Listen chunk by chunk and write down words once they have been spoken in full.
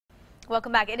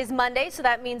Welcome back. It is Monday, so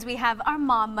that means we have our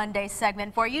Mom Monday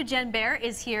segment for you. Jenn Bare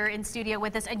is here in studio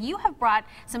with us, and you have brought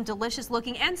some delicious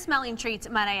looking and smelling treats,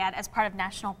 might I add, as part of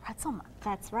National Pretzel Month.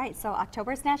 That's right. So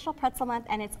October is National Pretzel Month,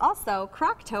 and it's also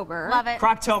Crocktober. Love it.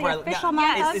 Crocktober. The official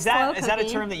month of is that a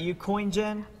term that you coined,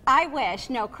 Jen? I wish.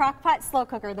 No, Crock-Pot Slow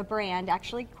Cooker, the brand,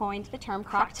 actually coined the term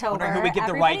Crocktober. I wonder who we give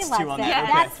the rights to on that. Yeah.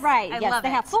 Okay. That's right. I Yes, love they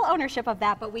it. have full ownership of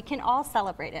that, but we can all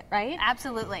celebrate it, right?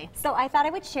 Absolutely. So I thought I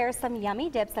would share some yummy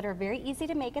dips that are very easy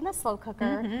to make in the slow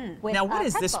cooker. With, Now, what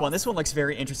is this pretzels. one? This one looks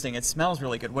very interesting. It smells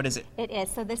really good. What is it? It is.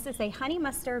 So this is a honey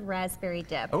mustard raspberry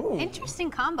dip. Oh,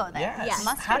 Interesting combo there. yes.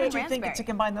 Mustard How did and you think raspberry. to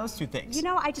combine those two things? You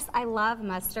know, I love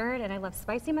mustard and I love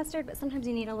spicy mustard, but sometimes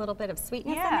you need a little bit of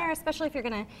sweetness in Yeah. there, especially if you're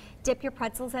gonna dip your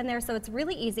pretzels in there. So it's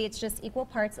really easy. It's just equal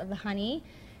parts of the honey,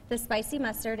 the spicy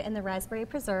mustard, and the raspberry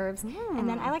preserves. And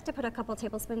then I like to put a couple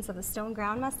tablespoons of the stone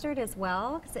ground mustard as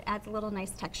well, because it adds a little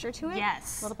nice texture to it.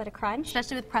 Yes. A little bit of crunch.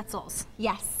 Especially with pretzels.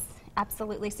 Yes,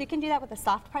 absolutely. So you can do that with a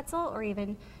soft pretzel or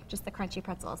even just the crunchy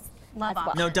pretzels. Love as well.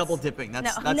 options. No double dipping.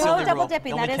 That's No. the No only double rule.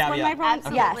 dipping. The only That is one of my caveat. rules.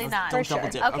 Absolutely Yes, not. for Don't sure. double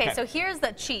dip. Okay, Okay. so here's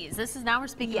the cheese. This is now we're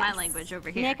speaking my Yes. language over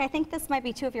here. Nick, I think this might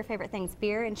be two of your favorite things,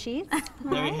 beer and cheese. Hey,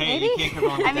 Maybe? you can't go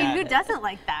wrong with I mean, that. who doesn't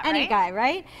like that, Any right? guy,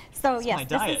 right? So yes, my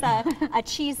this is diet. a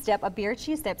cheese dip, a beer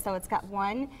cheese dip. So it's got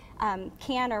one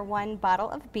can or one bottle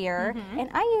of beer, and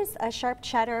I use a sharp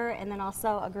cheddar and then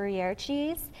also a Gruyere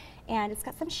cheese. And it's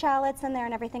got some shallots in there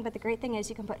and everything, but the great thing is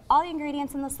you can put all the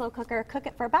ingredients in the slow cooker, cook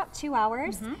it for about 2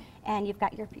 hours, and you've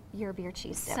got your beer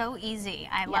cheese dip. So easy.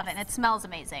 I love Yes. it. And it smells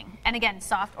amazing. And again,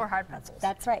 soft or hard pretzels.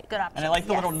 That's right. Good option. And I like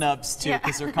the Yes. little nubs too, Yeah.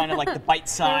 because they're kind of like the bite They're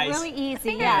size. really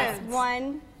easy. Yes. Yes,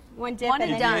 one dip One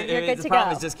and and then done. you're good the to problem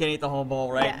go. is just can't eat the whole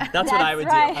bowl, right? Yeah. That's what I would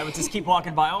right. do. I would just keep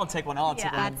walking by. I'll take one. I'll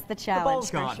take one. That's the The challenge bowl's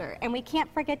for gone. sure. And we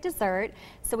can't forget dessert.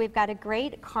 So we've got a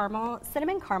great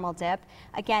cinnamon caramel dip.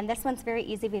 Again, this one's very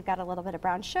easy. We've got a little bit of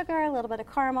brown sugar, a little bit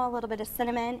of caramel, a little bit of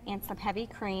cinnamon, and some heavy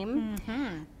cream.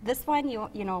 This one you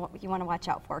want to watch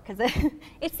out for because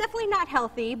it's definitely not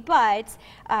healthy, but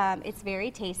it's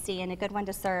very tasty and a good one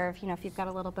to serve. You know, if you've got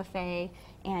a little buffet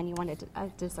and you want a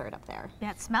dessert up there.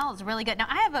 Yeah, it smells really good. Now,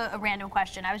 I have a random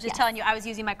question. I was just Yes. telling you I was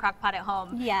using my crock pot at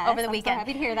home Yes, over the I'm so weekend.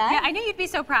 happy to hear that. Yeah, I knew you'd be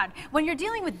so proud. When you're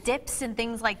dealing with dips and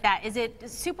things like that, is it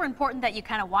super important that you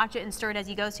kind of watch it and stir it as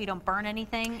you go so you don't burn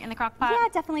anything in the crock pot? Yeah,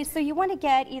 definitely. So you want to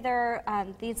get either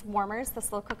these warmers, the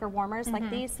slow cooker warmers like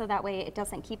these, so that way it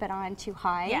doesn't keep it on too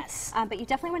high. Yes. But you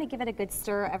definitely want to give it a good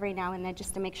stir every now and then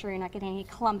just to make sure you're not getting any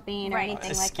clumping or Right.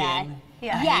 anything A like that. skin.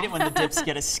 Yeah. I Yes. hate it when the dips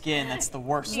get a skin. That's the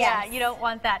worst. Yeah, you don't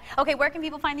want that. Okay, where can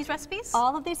people find these recipes?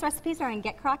 All of these recipes are on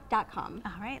getcrock.com.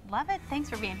 All right, love it. Thanks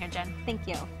for being here, Jen. Thank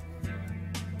you.